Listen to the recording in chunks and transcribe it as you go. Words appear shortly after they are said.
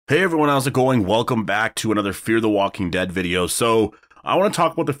Hey everyone, how's it going? Welcome back to another Fear the Walking Dead video. So, I want to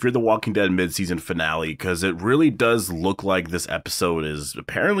talk about the Fear the Walking Dead mid-season finale because it really does look like this episode is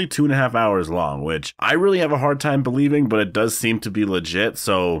apparently 2.5 hours long, which I really have a hard time believing, but it does seem to be legit.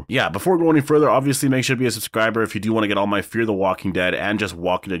 So yeah, before going any further, obviously make sure to be a subscriber if you do want to get all my Fear the Walking Dead and just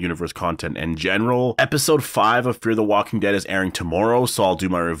Walking Dead universe content in general. Episode 5 of Fear the Walking Dead is airing tomorrow, so I'll do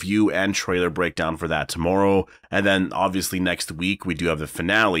my review and trailer breakdown for that tomorrow. And then obviously next week we do have the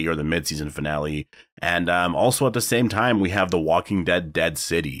finale, or the mid-season finale. And also at the same time, we have The Walking Dead Dead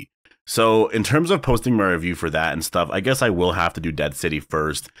City. So in terms of posting my review for that and stuff, I guess I will have to do Dead City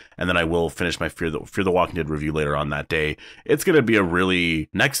first, and then I will finish my Fear the Walking Dead review later on that day. It's going to be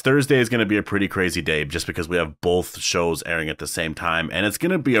next Thursday is going to be a pretty crazy day just because we have both shows airing at the same time, and it's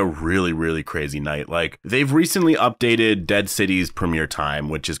going to be a really crazy night. Like, they've recently updated Dead City's premiere time,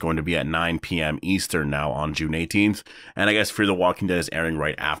 which is going to be at 9 p.m. Eastern now on June 18th, and I guess Fear the Walking Dead is airing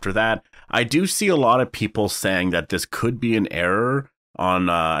right after that. I do see a lot of people saying that this could be an error on,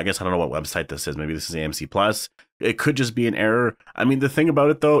 I guess I don't know what website this is. Maybe this is AMC Plus. It could just be an error. I mean, the thing about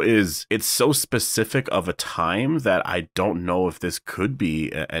it, though, is it's so specific of a time that I don't know if this could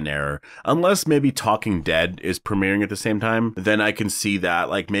be an error. Unless maybe Talking Dead is premiering at the same time, then I can see that.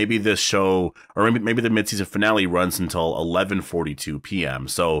 Like, maybe this show, or maybe the mid-season finale runs until 11:42 p.m.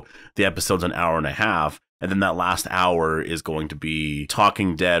 So the episode's an hour and a half. And then that last hour is going to be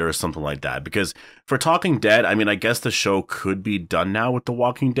Talking Dead or something like that. Because for Talking Dead, I mean, I guess the show could be done now with The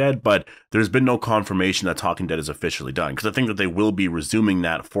Walking Dead, but there's been no confirmation that Talking Dead is officially done. Because I think that they will be resuming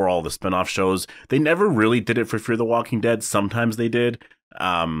that for all the spinoff shows. They never really did it for Fear the Walking Dead. Sometimes they did.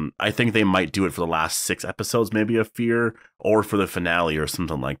 I think they might do it for the last 6 episodes, maybe of Fear, or for the finale or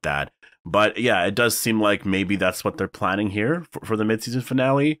something like that. But yeah, it does seem like maybe that's what they're planning here for the mid-season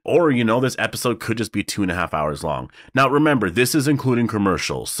finale. Or, you know, this episode could just be 2.5 hours long. Now, remember, this is including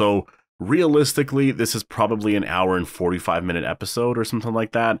commercials. So realistically, this is probably an hour and 45-minute episode or something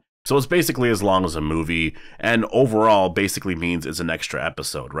like that. So it's basically as long as a movie. And overall basically means it's an extra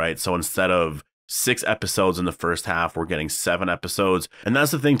episode, right? So instead of 6 episodes in the first half, we're getting 7 episodes. And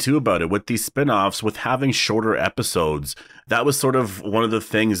that's the thing too about it. With these spin-offs, with having shorter episodes, that was sort of one of the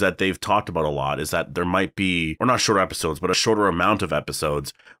things that they've talked about a lot, is that there might be, or not shorter episodes, but a shorter amount of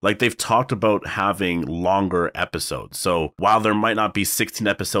episodes. Like, they've talked about having longer episodes. So while there might not be 16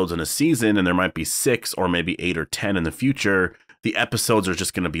 episodes in a season, and there might be 6 or maybe 8 or 10 in the future, the episodes are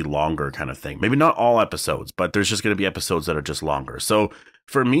just going to be longer, kind of thing. Maybe not all episodes, but there's just going to be episodes that are just longer. So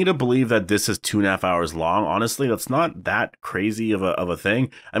for me to believe that this is 2.5 hours long, honestly, that's not that crazy of a thing.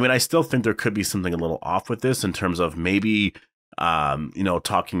 I mean, I still think there could be something a little off with this in terms of maybe, you know,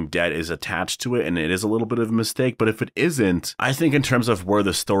 Talking Dead is attached to it and it is a little bit of a mistake. But if it isn't, I think in terms of where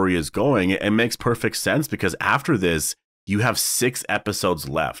the story is going, it makes perfect sense, because after this, you have 6 episodes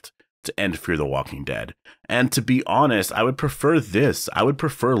left to end Fear the Walking Dead. And to be honest, I would prefer this. I would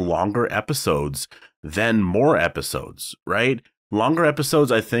prefer longer episodes than more episodes, right? Longer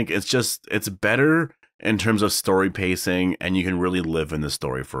episodes, I think it's better in terms of story pacing, and you can really live in the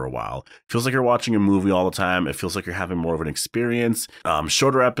story for a while. It feels like you're watching a movie all the time. It feels like you're having more of an experience.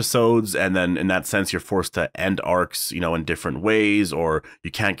 Shorter episodes, and then in that sense, you're forced to end arcs, you know, in different ways, or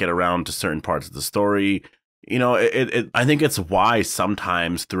you can't get around to certain parts of the story. You know, I think it's why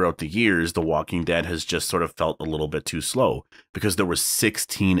sometimes throughout the years, The Walking Dead has just sort of felt a little bit too slow, because there were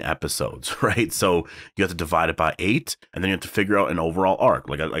 16 episodes, right? So you have to divide it by 8, and then you have to figure out an overall arc,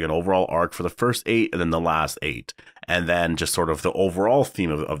 like an overall arc for the first 8 and then the last 8. And then just sort of the overall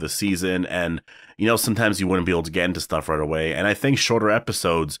theme of the season. And, you know, sometimes you wouldn't be able to get into stuff right away. And I think shorter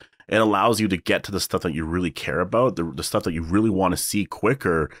episodes, it allows you to get to the stuff that you really care about, the stuff that you really want to see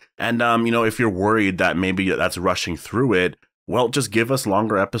quicker. And, you know, if you're worried that maybe that's rushing through it, well, just give us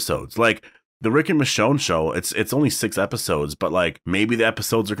longer episodes. Like the Rick and Michonne show, it's only 6 episodes, but like maybe the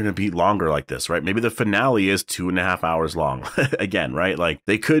episodes are going to be longer like this, right? Maybe the finale is 2.5 hours long again, right? Like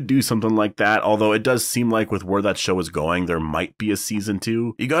they could do something like that. Although it does seem like with where that show is going, there might be a season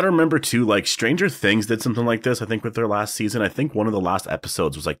 2. You got to remember too, like Stranger Things did something like this, I think, with their last season. I think one of the last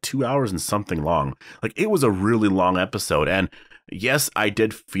episodes was like 2 hours and something long. Like it was a really long episode. And yes, I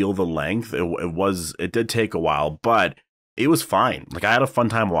did feel the length. It did take a while, but it was fine. Like I had a fun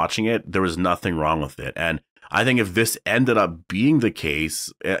time watching it. There was nothing wrong with it. And I think if this ended up being the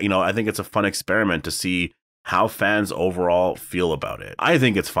case, you know, I think it's a fun experiment to see how fans overall feel about it. I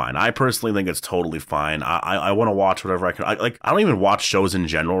think it's fine. I personally think it's totally fine. I want to watch whatever I can. I don't even watch shows in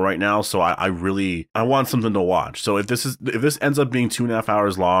general right now, so I want something to watch. So if this ends up being 2.5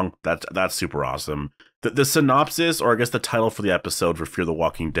 hours long, that's super awesome. The synopsis, or I guess the title for the episode for Fear the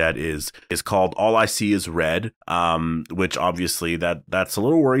Walking Dead is called All I See Is Red, which obviously that's a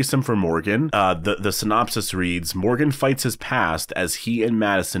little worrisome for Morgan. The synopsis reads, Morgan fights his past as he and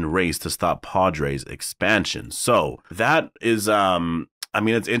Madison race to stop Padre's expansion. So that is, I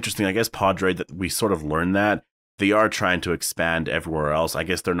mean, it's interesting. I guess Padre, that we sort of learned that they are trying to expand everywhere else. I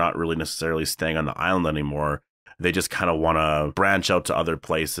guess they're not really necessarily staying on the island anymore. They just kind of want to branch out to other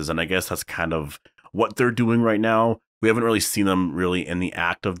places. And I guess that's kind of what they're doing right now. We haven't really seen them really in the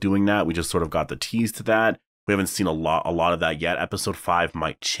act of doing that. We just sort of got the tease to that. We haven't seen a lot of that yet. Episode 5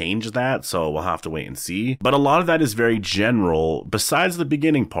 might change that, so we'll have to wait and see. But a lot of that is very general, besides the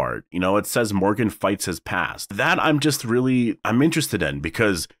beginning part. You know, it says Morgan fights his past. That I'm interested in,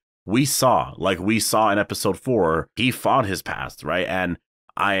 because we saw in episode 4, he fought his past, right? And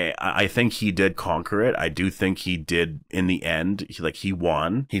I think he did conquer it. I do think he did in the end. He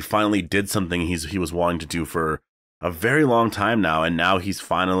won. He finally did something he was wanting to do for a very long time now, and now he's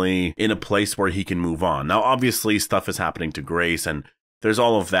finally in a place where he can move on. Now, obviously, stuff is happening to Grace, and there's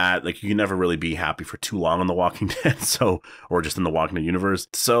all of that. Like, you can never really be happy for too long on The Walking Dead, or just in the Walking Dead universe.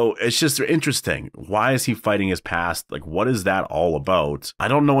 So it's just interesting. Why is he fighting his past? Like, what is that all about? I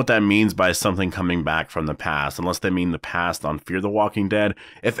don't know what that means by something coming back from the past, unless they mean the past on Fear the Walking Dead.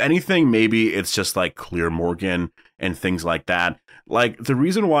 If anything, maybe it's just like Clear Morgan and things like that. Like, the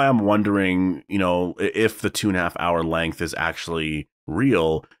reason why I'm wondering, you know, if the 2.5 hour length is actually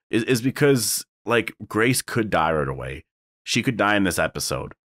real is because, like, Grace could die right away. She could die in this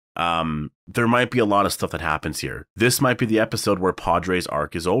episode. There might be a lot of stuff that happens here. This might be the episode where Padre's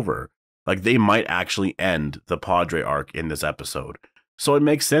arc is over. Like, they might actually end the Padre arc in this episode. So it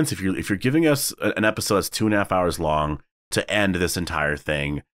makes sense if you're giving us an episode that's 2.5 hours long to end this entire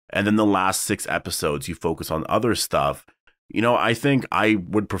thing, and then the last 6 episodes you focus on other stuff. You know, I think I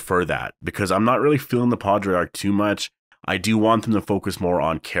would prefer that, because I'm not really feeling the Padre arc too much. I do want them to focus more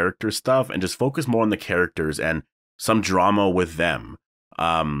on character stuff and just focus more on the characters and some drama with them.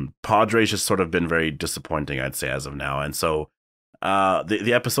 Padre's just sort of been very disappointing, I'd say, as of now. And so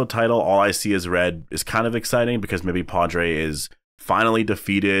the episode title, All I See Is Red, is kind of exciting, because maybe Padre is finally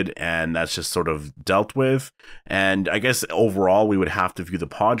defeated and that's just sort of dealt with. And I guess overall we would have to view the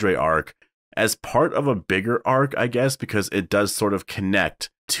Padre arc as part of a bigger arc, I guess, because it does sort of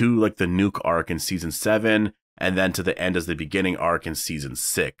connect to like the Nuke arc in season 7, and then to the end as the beginning arc in season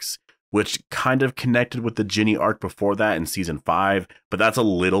 6. Which kind of connected with the Ginny arc before that in season 5, but that's a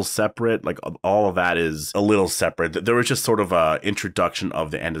little separate. Like, all of that is a little separate. There was just sort of a introduction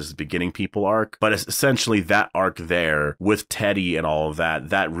of the end as the beginning people arc, but essentially that arc there with Teddy and all of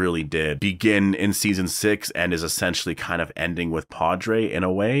that really did begin in season 6 and is essentially kind of ending with Padre in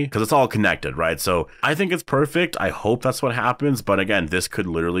a way, because it's all connected, right? So I think it's perfect. I hope that's what happens, but again, this could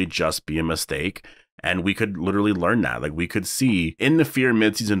literally just be a mistake. And we could literally learn that. Like, we could see in the Fear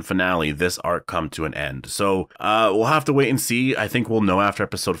mid-season finale this arc come to an end. So we'll have to wait and see. I think we'll know after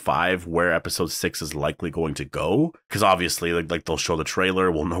episode 5 where episode 6 is likely going to go. Because obviously, like they'll show the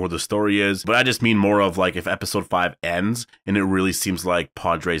trailer, we'll know where the story is. But I just mean more of like, if episode 5 ends and it really seems like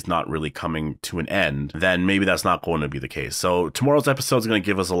Padre's not really coming to an end, then maybe that's not going to be the case. So tomorrow's episode is going to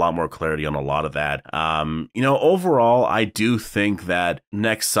give us a lot more clarity on a lot of that. You know, overall, I do think that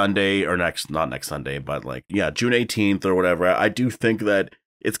next Sunday, or not next Sunday, but like, yeah, June 18th or whatever, I do think that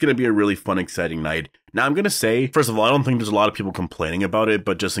it's going to be a really fun, exciting night. Now, I'm going to say, first of all, I don't think there's a lot of people complaining about it,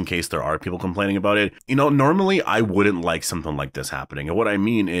 but just in case there are people complaining about it, you know, normally I wouldn't like something like this happening. And what I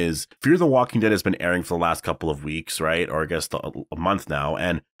mean is, Fear the Walking Dead has been airing for the last couple of weeks, right? Or I guess a month now.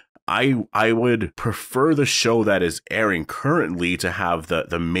 And I would prefer the show that is airing currently to have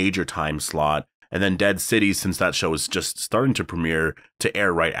the major time slot, and then Dead City, since that show is just starting to premiere, to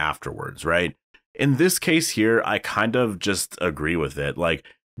air right afterwards, right? In this case here, I kind of just agree with it. Like,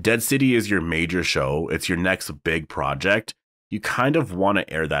 Dead City is your major show. It's your next big project. You kind of want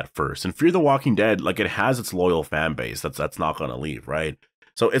to air that first. And Fear the Walking Dead, like, it has its loyal fan base. That's not going to leave, right?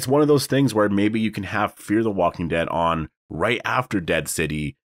 So it's one of those things where maybe you can have Fear the Walking Dead on right after Dead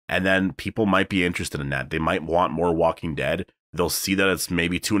City, and then people might be interested in that. They might want more Walking Dead. They'll see that it's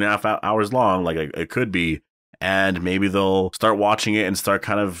maybe 2.5 hours long, like it could be, and maybe they'll start watching it and start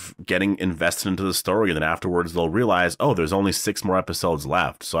kind of getting invested into the story. And then afterwards they'll realize, oh, there's only 6 more episodes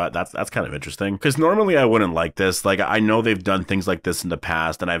left. So that's kind of interesting, because normally I wouldn't like this. Like, I know they've done things like this in the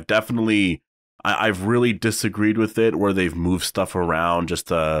past, and I've definitely I've really disagreed with it where they've moved stuff around just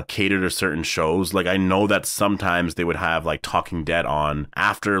to cater to certain shows. Like, I know that sometimes they would have like Talking Dead on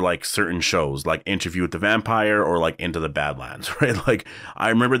after like certain shows, like Interview with the Vampire or like Into the Badlands, right? Like, I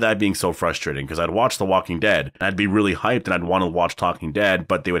remember that being so frustrating because I'd watch The Walking Dead and I'd be really hyped and I'd want to watch Talking Dead,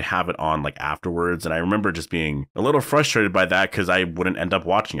 but they would have it on like afterwards. And I remember just being a little frustrated by that because I wouldn't end up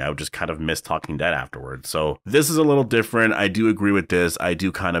watching. I would just kind of miss Talking Dead afterwards. So this is a little different. I do agree with this. I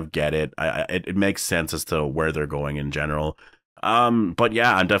do kind of get it. It makes sense as to where they're going in general. But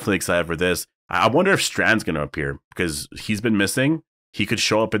yeah, I'm definitely excited for this. I wonder if Strand's going to appear because he's been missing. He could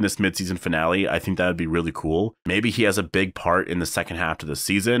show up in this mid-season finale. I think that would be really cool. Maybe he has a big part in the second half of the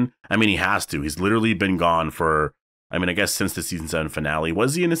season. I mean, he has to. He's literally been gone for, I mean, I guess since the season 7 finale.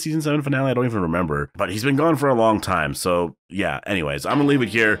 Was he in the season 7 finale? I don't even remember. But he's been gone for a long time. So yeah, anyways, I'm going to leave it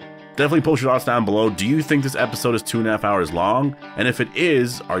here. Definitely post your thoughts down below. Do you think this episode is 2.5 hours long? And if it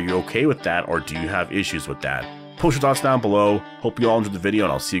is, are you okay with that or do you have issues with that? Post your thoughts down below. Hope you all enjoyed the video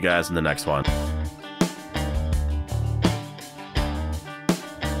and I'll see you guys in the next one.